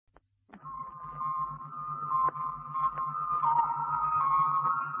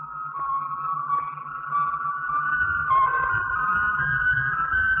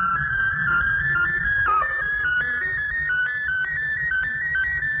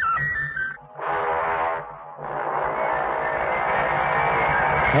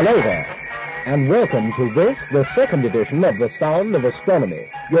Hello there, and welcome to this, the second edition of The Sound of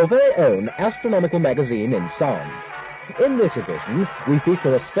Astronomy, your very own astronomical magazine in sound. In this edition, we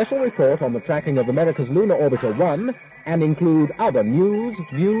feature a special report on the tracking of America's Lunar Orbiter 1 and include other news,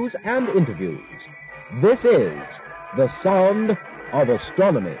 views, and interviews. This is The Sound of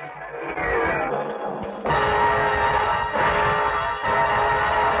Astronomy.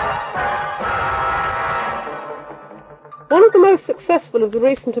 One of the most successful of the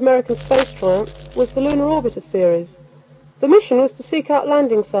recent American space triumphs was the Lunar Orbiter series. The mission was to seek out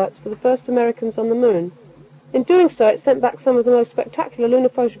landing sites for the first Americans on the Moon. In doing so, it sent back some of the most spectacular lunar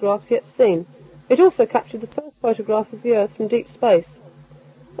photographs yet seen. It also captured the first photograph of the Earth from deep space.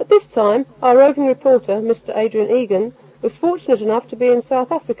 At this time, our roving reporter, Mr. Adrian Egan, was fortunate enough to be in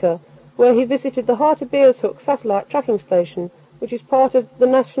South Africa, where he visited the Hartebeespoort satellite tracking station, which is part of the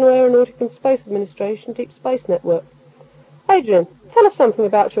National Aeronautic and Space Administration Deep Space Network. Adrian, tell us something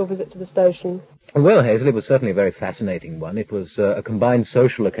about your visit to the station. Well, Hazel, it was certainly a very fascinating one. It was a combined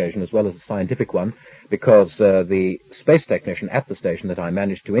social occasion as well as a scientific one, because the space technician at the station that I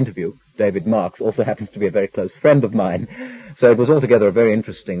managed to interview, David Marks, also happens to be a very close friend of mine. So it was altogether a very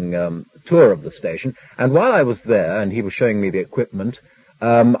interesting tour of the station. And while I was there, and he was showing me the equipment,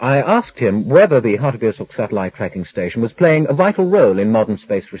 I asked him whether the Hartebeespoort satellite tracking station was playing a vital role in modern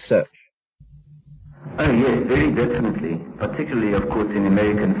space research. Oh yes, very definitely, particularly of course in the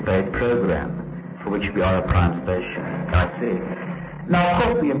American space program, for which we are a prime station. I see. Now, of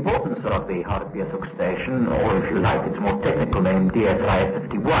course, the importance of the Hartebeespoort station, or if you like its more technical name,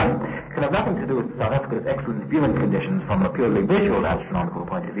 DSI-51, can have nothing to do with South Africa's excellent viewing conditions from a purely visual astronomical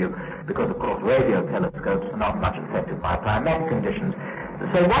point of view, because of course radio telescopes are not much affected by climatic conditions.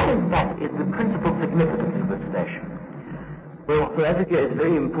 So what in fact is the principal significance of this station? Well, for Africa it's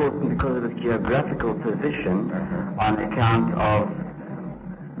very important because of its geographical position on account of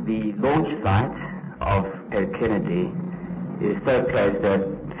the launch site of Cape Kennedy is so placed that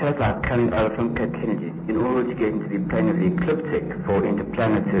satellites coming over from Cape Kennedy, in order to get into the plane of the ecliptic for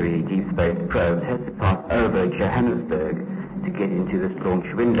interplanetary deep space probes, has to pass over Johannesburg to get into this launch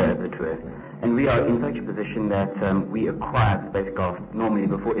window, as it were. And we are in such a position that we acquire spacecraft normally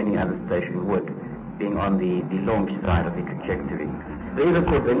before any other station would, being on the launch side of the trajectory. There is, of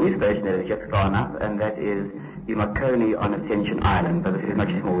course, a new station that has just gone up, and that is the Marconi on Ascension Island, but it is much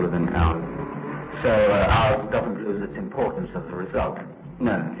smaller than ours. So ours doesn't lose its importance as a result?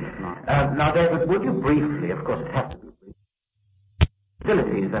 No, it's not. Now, David, would you briefly, of course it has to be brief,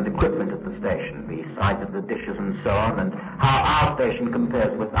 facilities and equipment at the station, the size of the dishes and so on, and how our station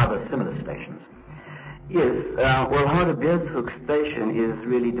compares with other similar stations? Yes, well, Hartebeespoort station is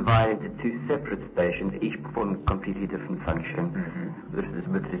really divided into two separate stations, each performing a completely different function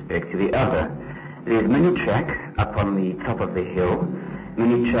with respect to the other. There is Minitrack up on the top of the hill,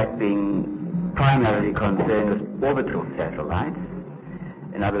 Minitrack being primarily concerned with orbital satellites,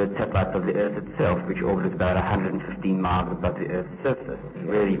 in other words, satellites of the Earth itself, which orbit about 115 miles above the Earth's surface.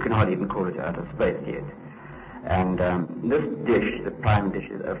 Really, you can hardly even call it outer space yet. And this dish, the prime dish,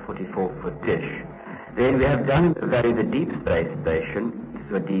 is a 44-foot dish. Then we have down in the valley the Deep Space Station. This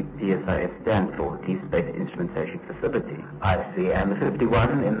is what DSIS stands for, Deep Space Instrumentation Facility. I see. And the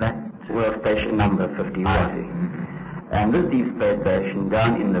 51 in that? Well, station number 51. I see. And this Deep Space Station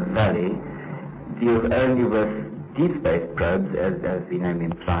down in the valley deals only with deep space probes, as the name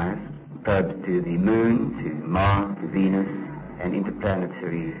implies, probes to the Moon, to Mars, to Venus, and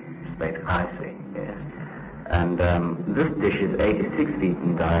interplanetary space. I see, yes. And this dish is 86 feet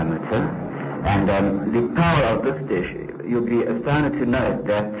in diameter. And the power of this dish, you'll be astounded to note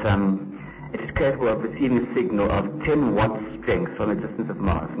that it is capable of receiving a signal of 10 watts strength from a distance of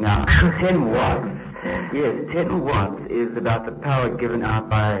Mars. Now, 10 watts, yes, 10 watts is about the power given out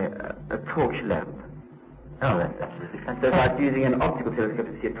by a torch lamp. Oh, that's absolutely So fantastic. it's like using an optical telescope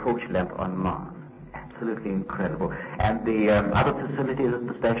to see a torch lamp on Mars. Absolutely incredible. And the other facilities at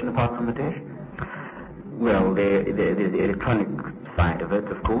the station apart from the dish? Well, there's the electronic side of it,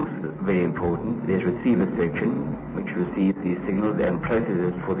 of course, very important. There's receiver section, which receives these signals and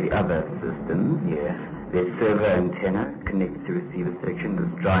processes for the other systems. Yes. There's servo antenna connected to receiver section.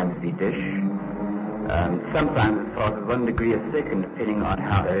 This drives the dish. Sometimes as fast as 1 degree a second, depending on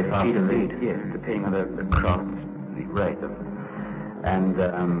how Very fast indeed. Yes, depending on the craft's rate. And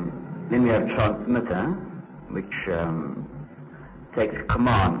then we have transmitter, which takes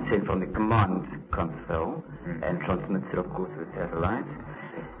command sent from the command console and transmits it, of course, to the satellite.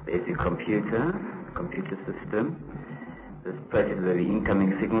 There's the computer system. This processes the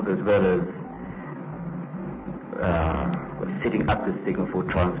incoming signals as well as setting up the signal for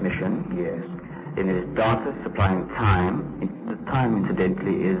transmission. Yes. Then there's data supplying time. The time,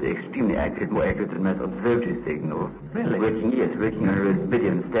 incidentally, is extremely accurate, more accurate than most observatory signals. Really? Working on a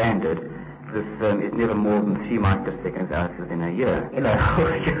Rosbithian standard. This is never more than 3 microseconds out within a year. In a whole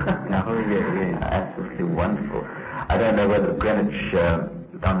year. In a whole year, yes. Absolutely wonderful. I don't know whether Greenwich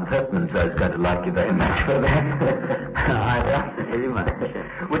Don Firstman is going to like you very much for that. I doubt it very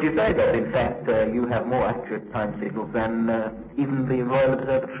much. Would you say that, in fact, you have more accurate time signals than even the Royal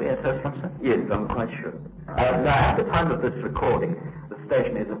Observatory at Westminster? Yes, I'm quite sure. Now, at the time of this recording, the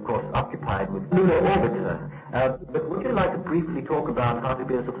station is, of course, occupied with Lunar Orbiter. But would you like to briefly talk about how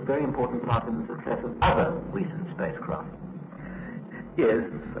RTBS took a very important part in the success of other recent spacecraft? Yes,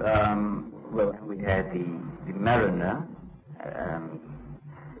 well, we had the Mariner.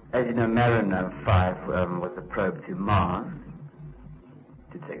 As you know, Mariner 5 was a probe to Mars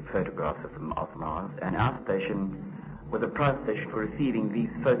to take photographs of Mars, and our station was a prize station for receiving these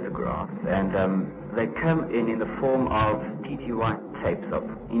photographs, and they come in the form of TTY tapes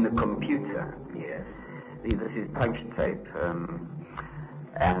in the computer. Yes. This is punch tape,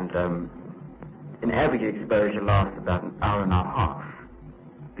 and an average exposure lasts about an hour and a half.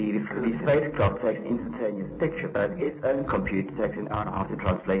 The spacecraft takes an instantaneous picture, but its own computer takes an hour and a half to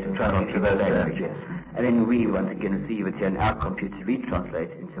translate and into those languages. And then we once again receive it here, and our computer retranslates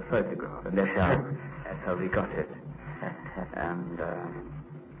it into a photograph, and that's how we got it. And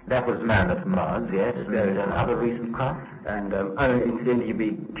that was Mariner from Mars, yes. And other recent craft? And incidentally, you'd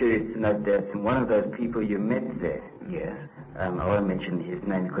be curious to note that one of those people you met there. Yes. I won't mention his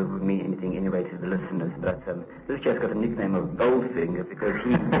name because it wouldn't mean anything anyway to the listeners, but this chap's got a nickname of Goldfinger because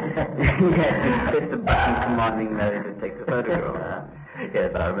he pressed a button commanding those to take the photograph.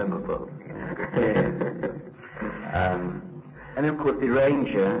 Yes, I remember both. And of course the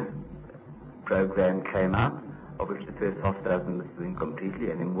Ranger program came up, of which the first half dozen was doing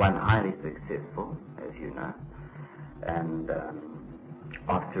completely, and then one highly successful, as you know. And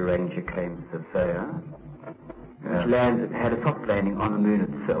after Ranger came Surveyor, which had a soft landing on the moon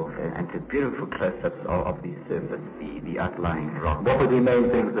itself, and took beautiful close-ups of the surface, the outlying rock. What were the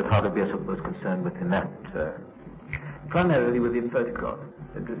main things that RTBS was concerned with in that? Primarily with the photographs.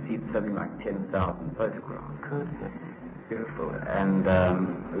 It received something like 10,000 photographs. Good. Beautiful. And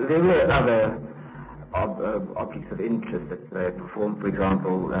there were other objects of interest that they performed. For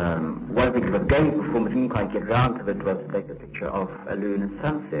example, one thing that was going to perform, but didn't quite get round to it, was to take a picture of a lunar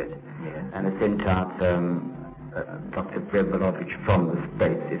sunset. Yes. And they sent out Dr. Brebelovich from the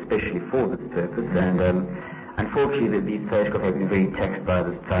States, especially for this purpose, and unfortunately these photographs have been very taxed by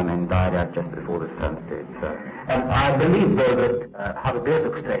this time and died out just before the sunset. So. And I believe, though, that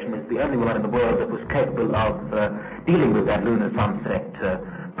Haribesuk station is the only one in the world that was capable of dealing with that lunar sunset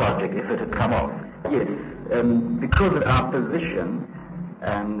project if it had come off. Yes, because of our position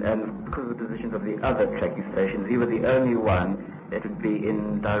and because of the positions of the other tracking stations, we were the only one that would be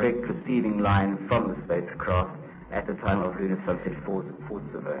in direct receiving line from the spacecraft at the time of lunar sunset for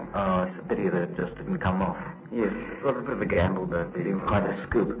survey. Oh, it's a pity that it just didn't come off. Yes, it was a bit of a gamble, but it was quite a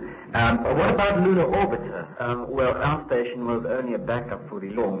scoop. What about Lunar Orbiter? Well, our station was only a backup for the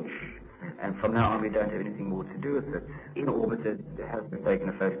launch, and from now on we don't have anything more to do with it. In Orbiter has been taken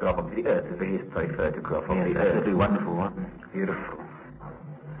a photograph of the Earth, a very historic photograph of the Earth. Absolutely wonderful one. Beautiful.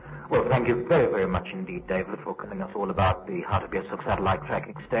 Well, thank you very, very much indeed, David, for telling us all about the Haribesuk satellite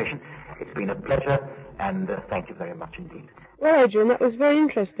tracking station. It's been a pleasure, and thank you very much indeed. Well, Adrian, that was very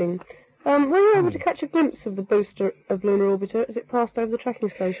interesting. Were you able to catch a glimpse of the booster of Lunar Orbiter as it passed over the tracking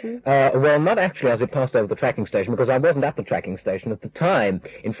station? Well, not actually as it passed over the tracking station, because I wasn't at the tracking station at the time.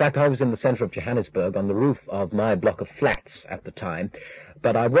 In fact, I was in the centre of Johannesburg on the roof of my block of flats at the time.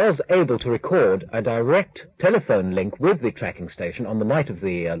 But I was able to record a direct telephone link with the tracking station on the night of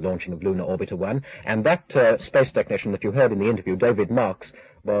the launching of Lunar Orbiter 1, and that space technician that you heard in the interview, David Marks,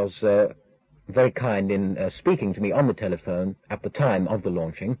 was very kind in speaking to me on the telephone at the time of the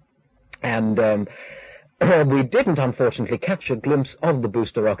launching. And we didn't, unfortunately, catch a glimpse of the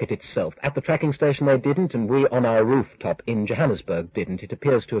booster rocket itself. At the tracking station they didn't, and we on our rooftop in Johannesburg didn't. It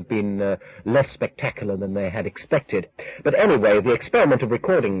appears to have been less spectacular than they had expected. But anyway, the experiment of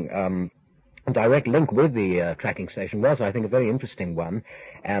recording a direct link with the tracking station was, I think, a very interesting one.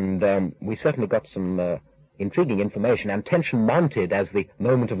 And we certainly got some intriguing information, and tension mounted as the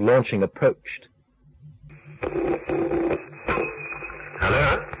moment of launching approached.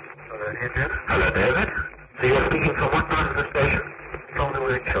 Hello? Hello, David. So you're speaking from what part of the station? From the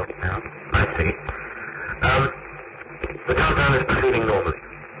workshop now. I see. The countdown is proceeding normally.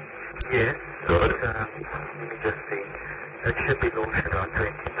 Yes. Good. Let me just see. It should be launched in about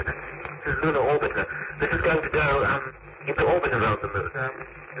 20 minutes. This is Lunar Orbiter. This is going to go into orbit around the moon.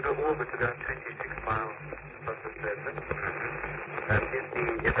 It'll orbit about 26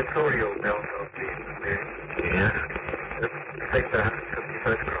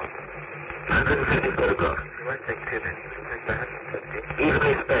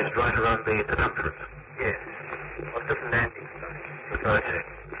 and the circumference? Yes. Of different landing sites. Precisely.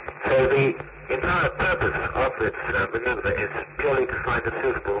 So the entire purpose of this maneuver is purely to find a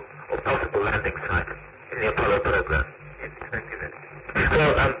suitable or possible landing site in the Apollo program. Yes, exactly that.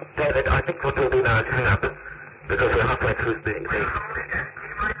 Well, David, I think what we'll do now is hang up, because we're halfway through the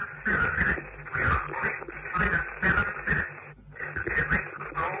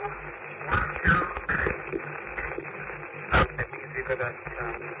That means we've got about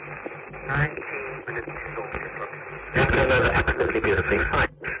 19 minutes to launch approximately. That came over absolutely beautifully. Fine.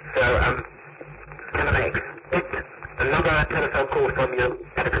 So, can I expect another telephone call from you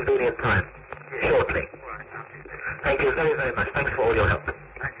at a convenient time? Shortly. Right, now. Thank you very, very much. Thanks for all your help.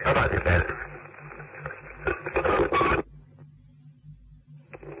 Bye-bye, Mr. David.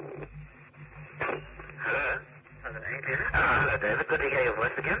 Hello? Hello, Adrian. Hello, David. Good to hear your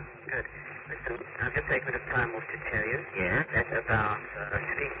voice again. Good. Listen, I'll just take a bit of time off to tell you Yeah? that about, I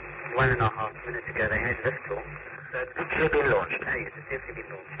think 1.5 minutes ago they had liftoff. So it's actually been launched. Oh, yes, it's definitely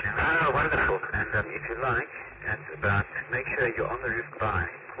been launched now. Oh, wonderful. And if you like, that's about, make sure you're on the roof by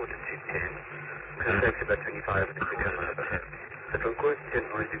 9:45. Because it takes about 25 minutes to come over. So from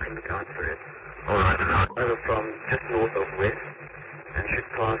 9:45 onwards you can look out for it. All right. Over from just north of west and should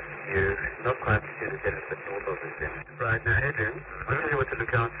pass you, not quite to the center, but north of the center. Right, now Adrian, I'll tell you what to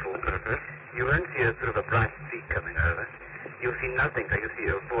look out for. You won't see a sort of a bright streak coming over. You'll see nothing, so you'll see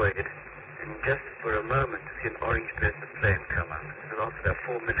a void. And just for a moment to see an orange burst of flame come up. It'll last about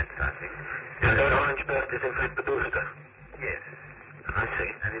 4 minutes, I think. And that orange burst is in fact the booster. Yes. I see.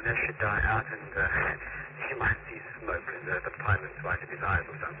 And then that should die out and you might see smoke and the pilot's light in his eyes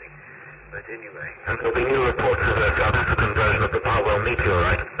or something. But anyway. And there'll be new reports of a South African version of the Barwell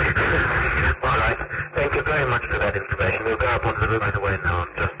meteorite. All right. Thank you very much for that information. We'll go up onto the roof right away now,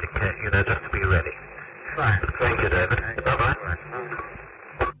 just in case, just to be ready. Fine. Thank you, David. Bye-bye.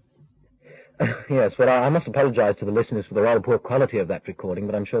 All right. Yes, well, I must apologize to the listeners for the rather poor quality of that recording,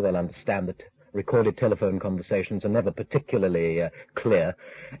 but I'm sure they'll understand that recorded telephone conversations are never particularly clear.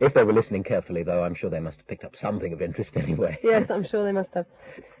 If they were listening carefully, though, I'm sure they must have picked up something of interest anyway. Yes, I'm sure they must have.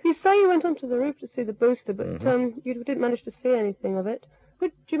 You say you went onto the roof to see the booster, but you didn't manage to see anything of it.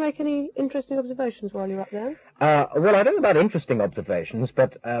 Did you make any interesting observations while you were up there? Well, I don't know about interesting observations,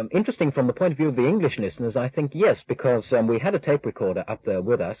 but interesting from the point of view of the English listeners, I think yes, because we had a tape recorder up there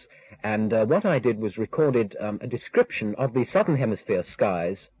with us, and what I did was recorded a description of the southern hemisphere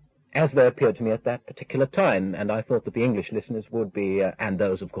skies as they appeared to me at that particular time, and I thought that the English listeners would be, and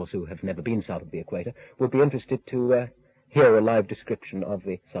those, of course, who have never been south of the equator, would be interested to hear a live description of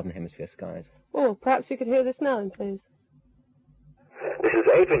the southern hemisphere skies. Oh, perhaps you could hear this now, then, please. This is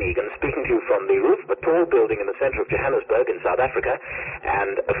Adrian Egan speaking to you from the roof of a tall building in the center of Johannesburg in South Africa,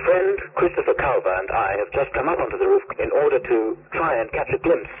 and a friend, Christopher Culver, and I have just come up onto the roof in order to try and catch a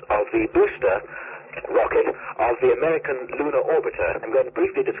glimpse of the booster rocket of the American Lunar Orbiter. I'm going to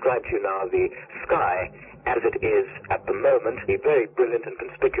briefly describe to you now the sky as it is at the moment. The very brilliant and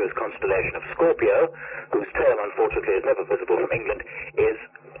conspicuous constellation of Scorpio, whose tail unfortunately is never visible from England, is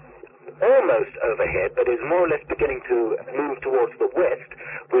almost overhead, but is more or less beginning to move towards the west,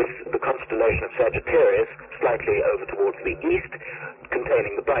 with the constellation of Sagittarius slightly over towards the east,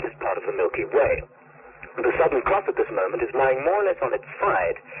 containing the brightest part of the Milky Way. The Southern Cross at this moment is lying more or less on its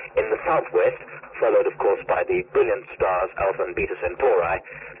side in the southwest, followed of course by the brilliant stars Alpha and Beta Centauri,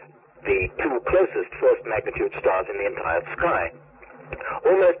 the two closest first magnitude stars in the entire sky.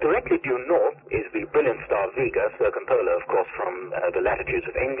 Almost directly due north is the brilliant star Vega, circumpolar, of course, from the latitudes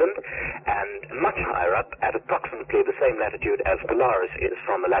of England, and much higher up, at approximately the same latitude as Polaris is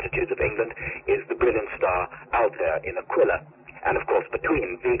from the latitudes of England, is the brilliant star Altair in Aquila. And, of course,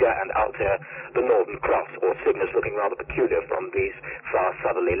 between Vega and Altair, the Northern Cross, or Cygnus, looking rather peculiar from these far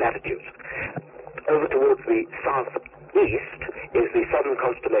southerly latitudes. Over towards the southeast is the southern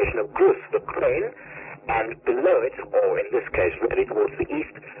constellation of Grus, the Crane, and below it, or in this case really towards the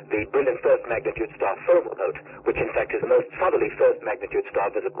east, the brilliant first magnitude star Fomalhaut, which in fact is the most southerly first magnitude star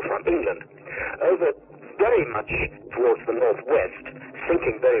visible from England. Over very much towards the northwest,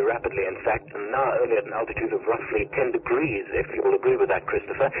 sinking very rapidly in fact, and now only at an altitude of roughly 10 degrees, if you will agree with that,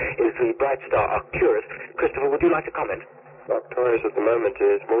 Christopher, is the bright star Arcturus. Christopher, would you like to comment? Arcturus at the moment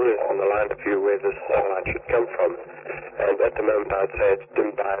is more or less on the line of view where the starlight should come from. And at the moment I'd say it's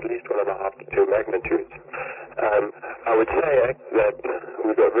dimmed by at least 1.5 to 2 magnitudes. I would say that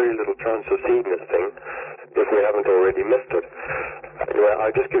we've got very little chance of seeing this thing if we haven't already missed it. Anyway,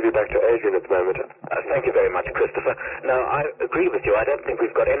 I'll just give you back to Adrian at the moment. Thank you very much, Christopher. Now, I agree with you. I don't think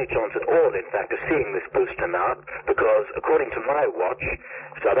we've got any chance at all, in fact, of seeing this booster now, because according to my watch,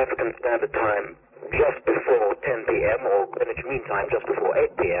 South African Standard Time just before 10 p.m. or Greenwich Mean Time just before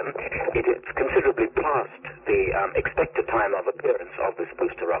 8 p.m., it is considerably past the expected time of appearance of this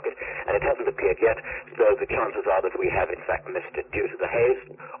booster rocket, and it hasn't appeared yet, so the chances are that we have in fact missed it due to the haze,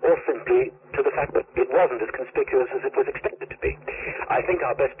 or simply to the fact that it wasn't as conspicuous as it was expected to be. I think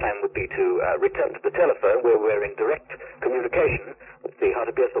our best plan would be to return to the telephone where we're in direct communication with the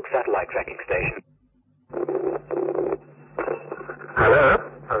Hartebeershoek satellite tracking station. Hello?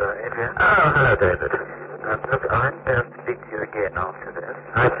 Hello, Adrian. Oh, hello, David. Look, I'm going to speak to you again after this.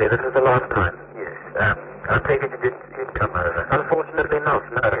 I see, this is the last time. Yes. I take it you'd come over. Unfortunately not,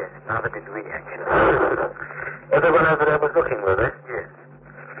 no. Yes, neither did we, actually. Everyone over there was looking, were they? Yes.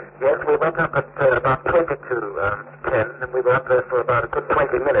 Yes, we went up at about 20 to 10, and we were up there for about a good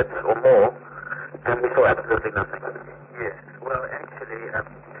 20 minutes or more, and we saw absolutely nothing. Yes. Well, actually,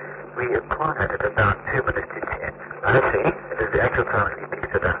 we acquired it about 2 minutes to 10. I see. It is the actual time he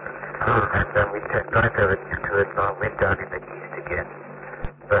picked it up. And then we turned right over to it and I went down in the east again.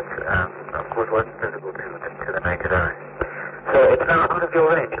 But, of course, wasn't visible to the naked eye. So it's now out of your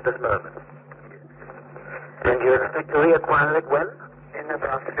range at this moment. And you expect to reacquire it when? In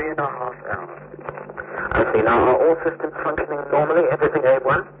about 3.5 hours. I see. Now, are all systems functioning normally? Everything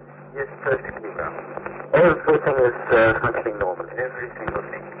A1? Yes, perfectly well. Everything is functioning normally. Every single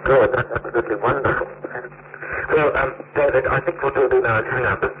thing. Good. That's absolutely wonderful. Well, David, I think what we'll do now is hang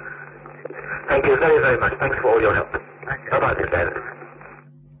up. Thank you very, very much. Thanks for all your help. Bye-bye, David.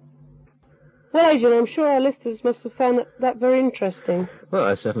 Well, Adrian, I'm sure our listeners must have found that very interesting. Well,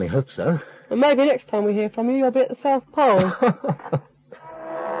 I certainly hope so. And maybe next time we hear from you, you'll be at the South Pole.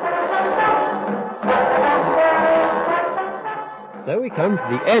 So we come to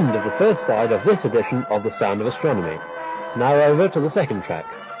the end of the first side of this edition of The Sound of Astronomy. Now over to the second track.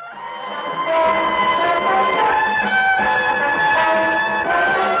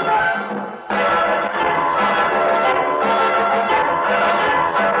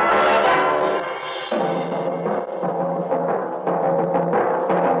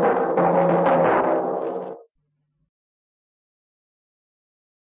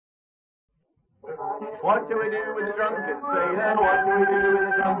 What do we do with the drunken sailor? What do we do with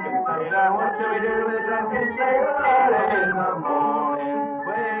the drunken sailor? What do we do with the drunken sailor? Early in the morning,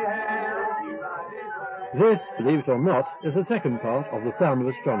 way hail, This, believe it or not, is the second part of The Sound of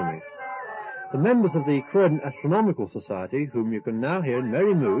Astronomy. The members of the Croydon Astronomical Society, whom you can now hear in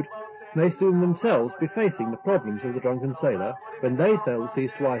merry mood, may soon themselves be facing the problems of the drunken sailor when they sail the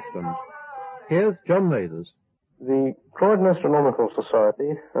seas to Iceland. Here's John Mathers. The Croydon Astronomical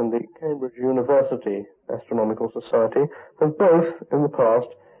Society and the Cambridge University Astronomical Society have both, in the past,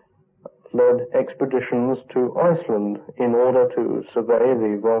 led expeditions to Iceland in order to survey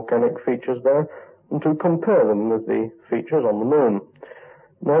the volcanic features there and to compare them with the features on the moon.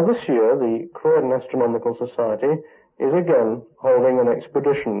 Now this year, the Croydon Astronomical Society is again holding an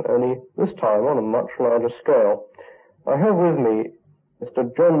expedition, only this time on a much larger scale. I have with me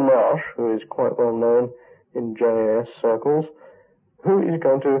Mr. John Marsh, who is quite well known in JAS circles, who is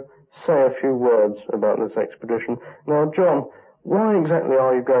going to say a few words about this expedition. Now, John, why exactly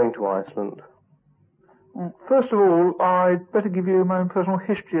are you going to Iceland? First of all, I'd better give you my own personal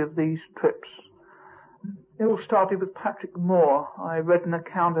history of these trips. It all started with Patrick Moore. I read an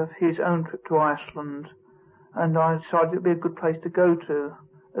account of his own trip to Iceland, and I decided it would be a good place to go to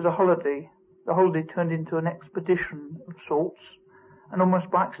as a holiday. The holiday turned into an expedition of sorts, and almost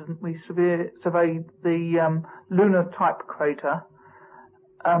by accident we surveyed the lunar-type crater,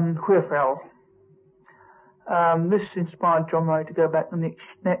 Huirfell. This inspired John Ray to go back the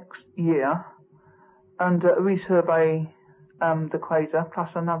next year and resurvey the crater, plus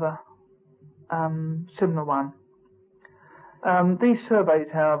another similar one. These surveys,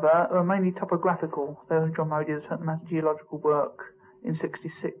 however, are mainly topographical, though John Ray did a certain amount of geological work in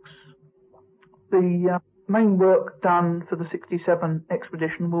 66. The main work done for the 67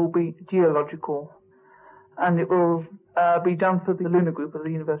 expedition will be geological, and it will be done for the Lunar Group of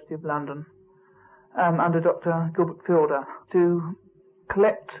the University of London under Dr. Gilbert Fielder to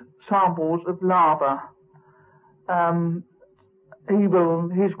collect samples of lava.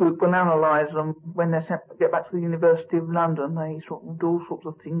 His group will analyse them when they get back to the University of London. They sort of do all sorts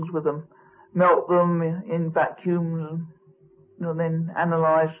of things with them, melt them in vacuums, and then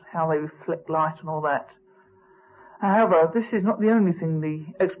analyse how they reflect light and all that. However, this is not the only thing the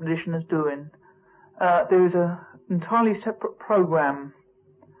expedition is doing. There is an entirely separate programme.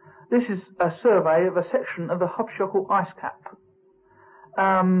 This is a survey of a section of the Hopsjockle ice cap.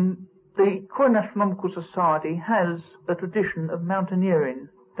 The Croydon Astronomical Society has a tradition of mountaineering.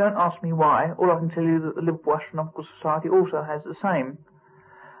 Don't ask me why. All I can tell you is that the Liverpool Astronomical Society also has the same.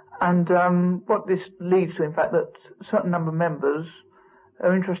 And what this leads to, in fact, that a certain number of members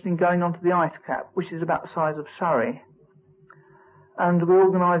are interested in going onto the ice cap, which is about the size of Surrey. And we're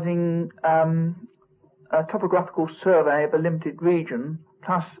organising a topographical survey of a limited region,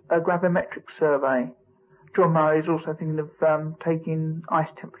 plus a gravimetric survey. John Murray is also thinking of taking ice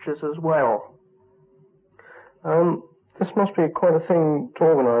temperatures as well. This must be quite a thing to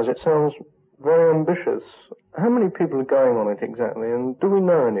organise. It sounds very ambitious. How many people are going on it exactly, and do we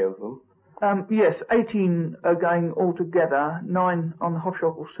know any of them? Yes, 18 are going all together, 9 on the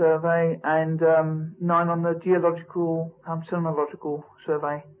Hofschaukel survey and 9 on the geological, seismological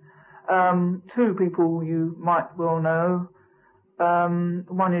survey. 2 people you might well know.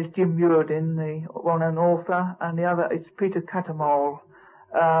 One is Jim Muradin, the well-known author, and the other is Peter Cattermole,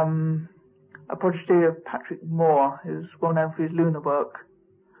 a protégé of Patrick Moore, who's well known for his lunar work.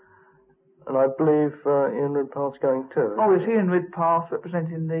 And I believe Ian Ridpath's going too. Oh, yes, Ian Ridpath,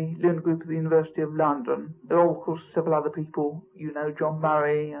 representing the lunar group of the University of London. There are, of course, several other people, you know, John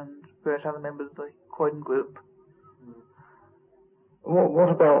Murray and various other members of the Croydon group. What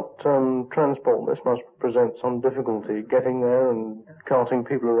about transport? This must present some difficulty, getting there and carting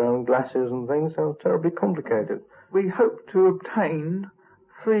people around, glasses and things. Sounds terribly complicated. We hope to obtain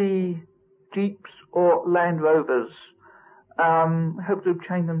 3 Jeeps or Land Rovers. Hope to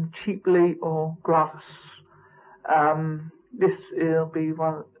obtain them cheaply or gratis. This will be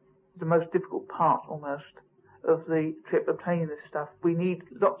one of the most difficult part, almost, of the trip, obtaining this stuff. We need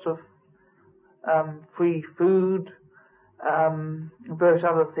lots of free food, various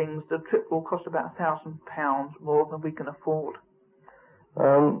other things. The trip will cost about £1,000 more than we can afford.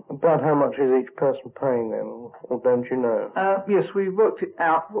 About how much is each person paying then, or don't you know? Yes, we've worked it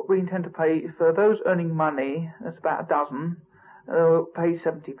out. What we intend to pay for those earning money, that's about a dozen, they'll pay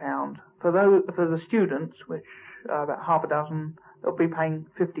 £70. For the students, which are about half a dozen, they'll be paying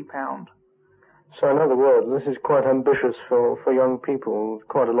 £50. So in other words, this is quite ambitious for young people,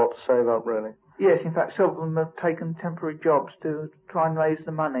 quite a lot to save up really. Yes, in fact, some of them have taken temporary jobs to try and raise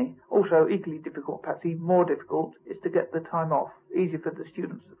the money. Also, equally difficult, perhaps even more difficult, is to get the time off. Easier for the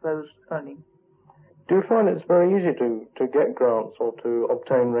students, those earning. Do you find it's very easy to get grants or to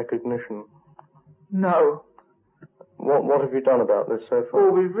obtain recognition? No. What have you done about this so far?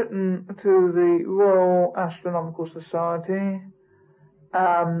 Well, we've written to the Royal Astronomical Society,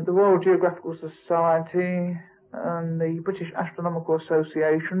 the Royal Geographical Society, and the British Astronomical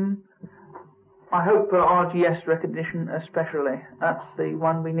Association. I hope for RGS recognition especially. That's the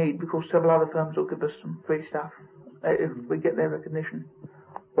one we need, because several other firms will give us some free stuff if we get their recognition.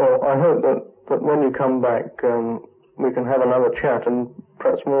 Well, I hope that when you come back, we can have another chat and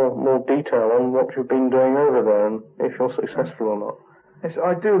perhaps more detail on what you've been doing over there and if you're successful or not. Yes,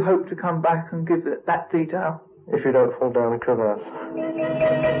 I do hope to come back and give that detail. If you don't fall down a crevasse.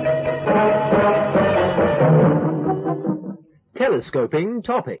 Telescoping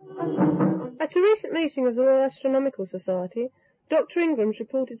topic. At a recent meeting of the Royal Astronomical Society, Dr. Ingrams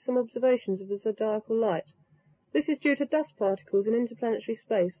reported some observations of the zodiacal light. This is due to dust particles in interplanetary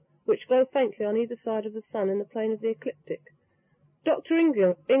space, which glow faintly on either side of the Sun in the plane of the ecliptic. Dr.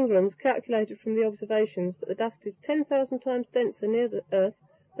 Ingrams calculated from the observations that the dust is 10,000 times denser near the Earth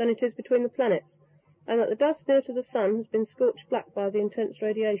than it is between the planets, and that the dust near to the Sun has been scorched black by the intense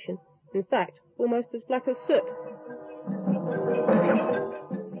radiation. In fact, almost as black as soot.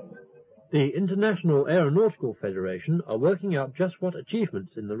 The International Aeronautical Federation are working out just what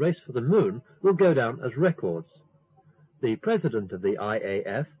achievements in the race for the Moon will go down as records. The president of the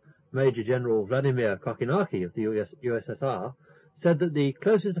IAF, Major General Vladimir Kokinaki of the USSR, said that the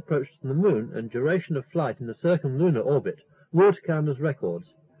closest approach to the Moon and duration of flight in the circumlunar orbit would count as records,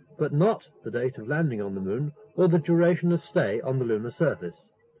 but not the date of landing on the Moon or the duration of stay on the lunar surface.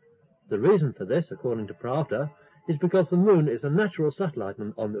 The reason for this, according to Pravda, is because the Moon is a natural satellite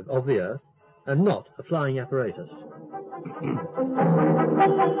of the Earth and not a flying apparatus.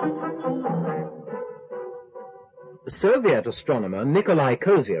 Soviet astronomer Nikolai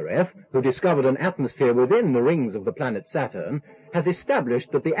Kozyarev, who discovered an atmosphere within the rings of the planet Saturn, has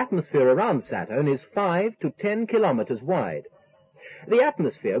established that the atmosphere around Saturn is 5 to 10 kilometers wide. The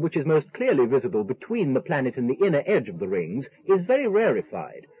atmosphere, which is most clearly visible between the planet and the inner edge of the rings, is very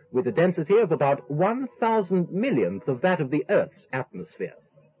rarefied, with a density of about 1,000 millionth of that of the Earth's atmosphere.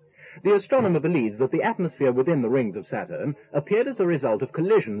 The astronomer believes that the atmosphere within the rings of Saturn appeared as a result of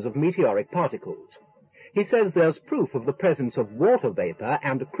collisions of meteoric particles. He says there's proof of the presence of water vapor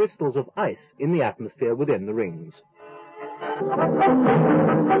and crystals of ice in the atmosphere within the rings.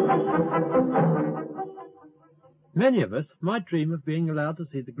 Many of us might dream of being allowed to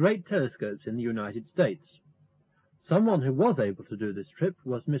see the great telescopes in the United States. Someone who was able to do this trip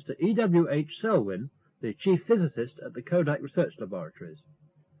was Mr. E.W.H. Selwyn, the chief physicist at the Kodak Research Laboratories.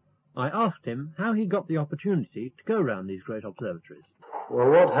 I asked him how he got the opportunity to go round these great observatories. Well,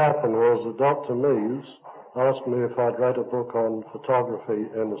 what happened was that Dr. Lees asked me if I'd read a book on photography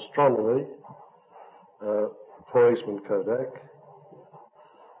and astronomy for Eastman Kodak,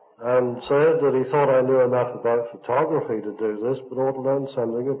 and said that he thought I knew enough about photography to do this, but ought to learn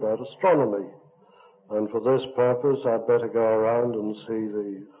something about astronomy. And for this purpose, I'd better go around and see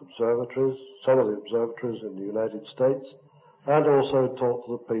the observatories, some of the observatories in the United States, and also talk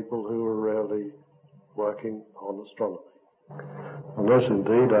to the people who were really working on astronomy. And this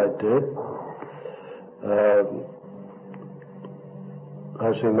indeed I did.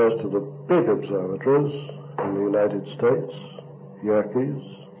 I see most of the big observatories in the United States, Yerkes,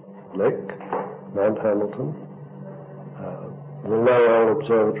 Lick, Mount Hamilton, the Lowell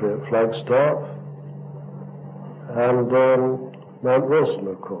Observatory at Flagstaff, and Mount Wilson,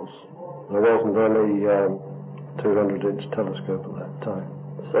 of course. There wasn't any 200-inch telescope at that time.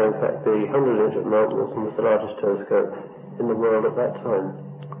 So, in fact, the 100-inch at Mount Wilson was the largest telescope in the world at that time?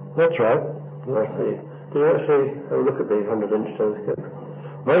 That's right. I see. Did you actually have a look at the 100-inch telescope?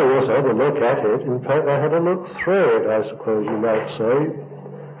 Well, yes, I had a look at it. In fact, I had a look through it, I suppose you might say,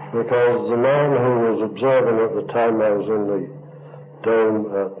 because the man who was observing at the time I was in the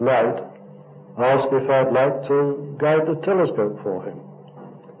dome at night asked if I'd like to guide the telescope for him.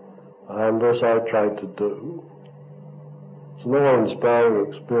 And this I tried to do. It's an awe-inspiring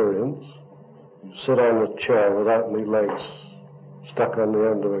experience. You sit on a chair without any legs, stuck on the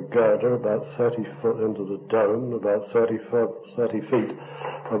end of a girder, about 30 foot into the dome, about 30 feet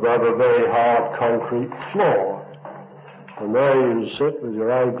above a very hard concrete floor. And there you sit with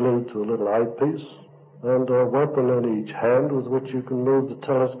your eye glued to a little eyepiece and a weapon in each hand with which you can move the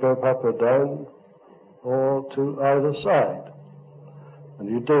telescope up or down or to either side. And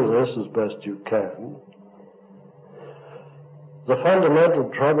you do this as best you can. The fundamental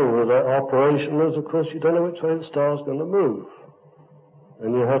trouble with that operation is, of course, you don't know which way the star's going to move.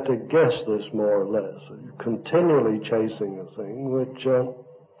 And you have to guess this more or less. You're continually chasing a thing which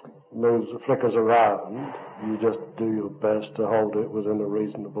moves, flickers around. You just do your best to hold it within a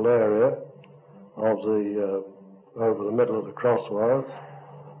reasonable area of the, over the middle of the crosswires.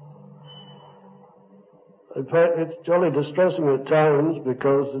 In fact, it's jolly distressing at times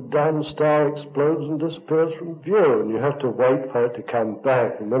because the damn star explodes and disappears from view, and you have to wait for it to come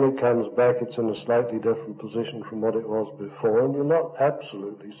back. And when it comes back, it's in a slightly different position from what it was before, and you're not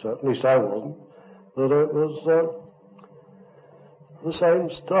absolutely certain, at least I wasn't, that it was the same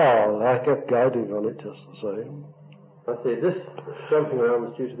star. I kept guiding on it just the same. I see. This jumping around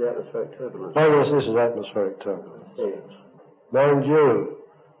was due to the atmospheric turbulence. Oh, yes, this is atmospheric turbulence. Yes. Mind you,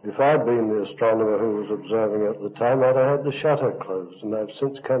 if I'd been the astronomer who was observing at the time, I'd have had the shutter closed, and I've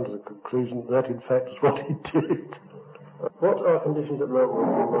since come to the conclusion that in fact is what he did. What are conditions at Mount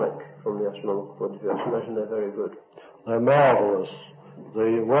Wilson like from the astronomical point of view? I should imagine they're very good. They're marvellous.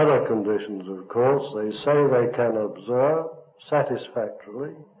 The weather conditions, of course, they say they can observe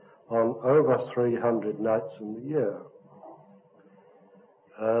satisfactorily on over 300 nights in the year.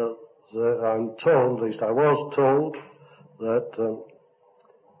 I'm told, at least I was told, that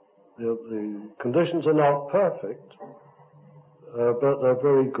the conditions are not perfect, but they're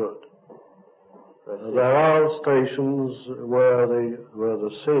very good. There are stations where the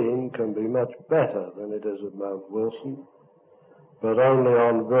seeing can be much better than it is at Mount Wilson, but only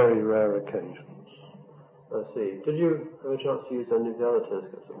on very rare occasions. I see. Did you have a chance to use any of the other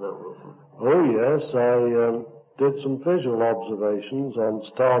telescopes at Mount Wilson? Oh yes, I did some visual observations on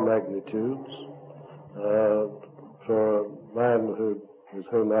star magnitudes for a man with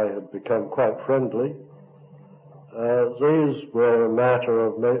whom I had become quite friendly. These were a matter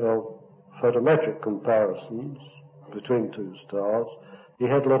of photometric comparisons between two stars. He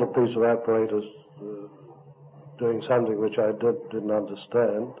had a little piece of apparatus doing something which I didn't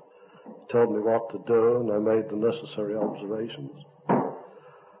understand. He told me what to do, and I made the necessary observations.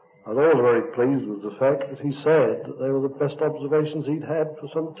 I was very pleased with the fact that he said that they were the best observations he'd had for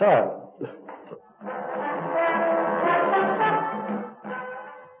some time.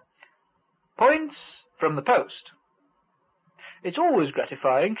 Points from the post. It's always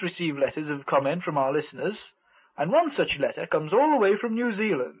gratifying to receive letters of comment from our listeners, and one such letter comes all the way from New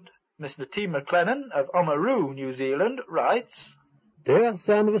Zealand. Mr. T. McLennan of Oamaru, New Zealand, writes, Dear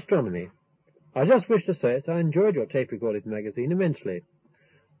Sound of Astronomy, I just wish to say that I enjoyed your tape-recorded magazine immensely.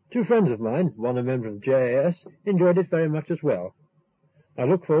 Two friends of mine, one a member of JAS, enjoyed it very much as well. I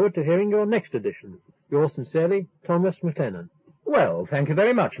look forward to hearing your next edition. Yours sincerely, Thomas McLennan. Well, thank you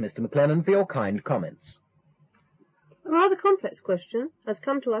very much, Mr. McLennan, for your kind comments. A rather complex question has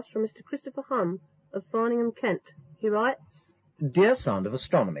come to us from Mr. Christopher Hum of Farningham, Kent. He writes, Dear Sound of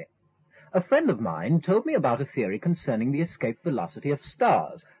Astronomy, a friend of mine told me about a theory concerning the escape velocity of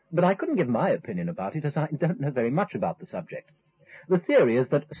stars, but I couldn't give my opinion about it as I don't know very much about the subject. The theory is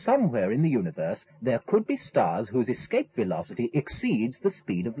that somewhere in the universe there could be stars whose escape velocity exceeds the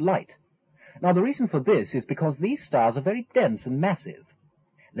speed of light. Now the reason for this is because these stars are very dense and massive.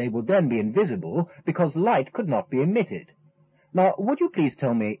 They would then be invisible because light could not be emitted. Now, would you please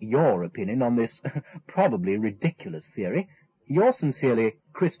tell me your opinion on this probably ridiculous theory? Yours sincerely,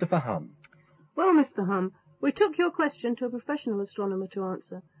 Christopher Hum. Well, Mr. Hum, we took your question to a professional astronomer to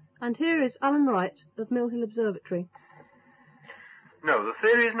answer, and here is Alan Wright of Mill Hill Observatory. No, the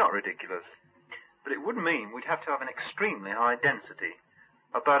theory is not ridiculous, but it would mean we'd have to have an extremely high density,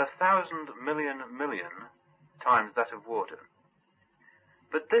 about 1,000 million times that of water.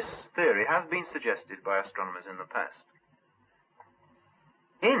 But this theory has been suggested by astronomers in the past.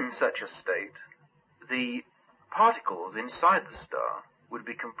 In such a state, the particles inside the star would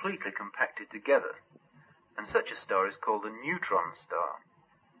be completely compacted together, and such a star is called a neutron star.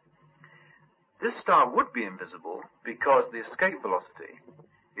 This star would be invisible because the escape velocity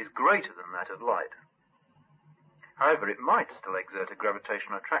is greater than that of light. However, it might still exert a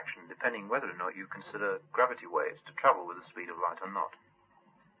gravitational attraction depending whether or not you consider gravity waves to travel with the speed of light or not.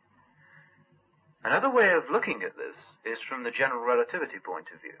 Another way of looking at this is from the general relativity point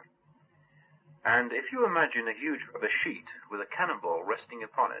of view. And if you imagine a huge rubber sheet with a cannonball resting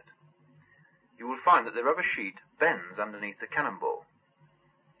upon it, you will find that the rubber sheet bends underneath the cannonball.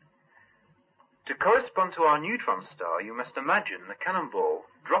 To correspond to our neutron star, you must imagine the cannonball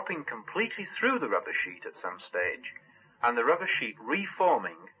dropping completely through the rubber sheet at some stage, and the rubber sheet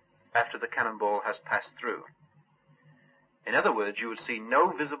reforming after the cannonball has passed through. In other words, you would see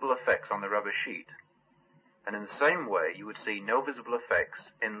no visible effects on the rubber sheet, and in the same way you would see no visible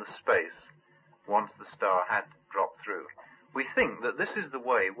effects in the space once the star had dropped through. We think that this is the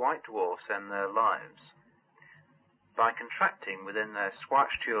way white dwarfs end their lives. By contracting within their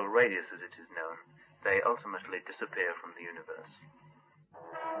Schwarzschild radius, as it is known, they ultimately disappear from the universe.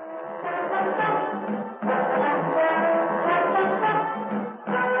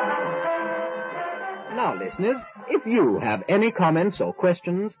 Now, listeners, if you have any comments or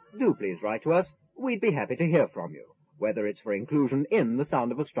questions, do please write to us. We'd be happy to hear from you, whether it's for inclusion in The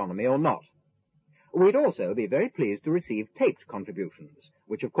Sound of Astronomy or not. We'd also be very pleased to receive taped contributions,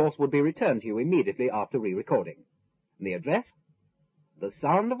 which of course would be returned to you immediately after re-recording. The address? The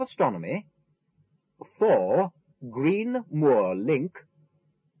Sound of Astronomy, 4 Green Moor Link,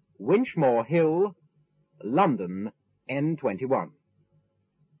 Winchmore Hill, London, N21.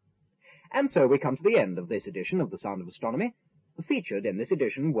 And so we come to the end of this edition of The Sound of Astronomy. Featured in this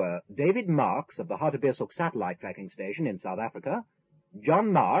edition were David Marks of the Hartbeespoort Satellite Tracking Station in South Africa,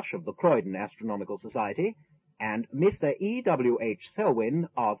 John Marsh of the Croydon Astronomical Society, and Mr. E.W.H. Selwyn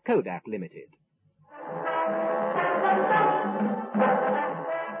of Kodak Limited.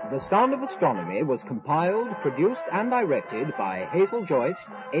 The Sound of Astronomy was compiled, produced, and directed by Hazel Joyce,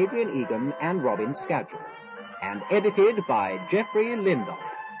 Adrian Egan, and Robin Scadgel, and edited by Geoffrey Lindop.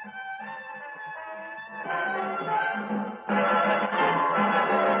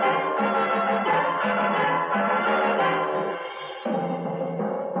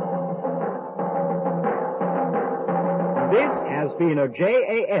 This has been a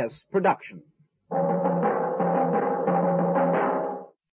JAS production.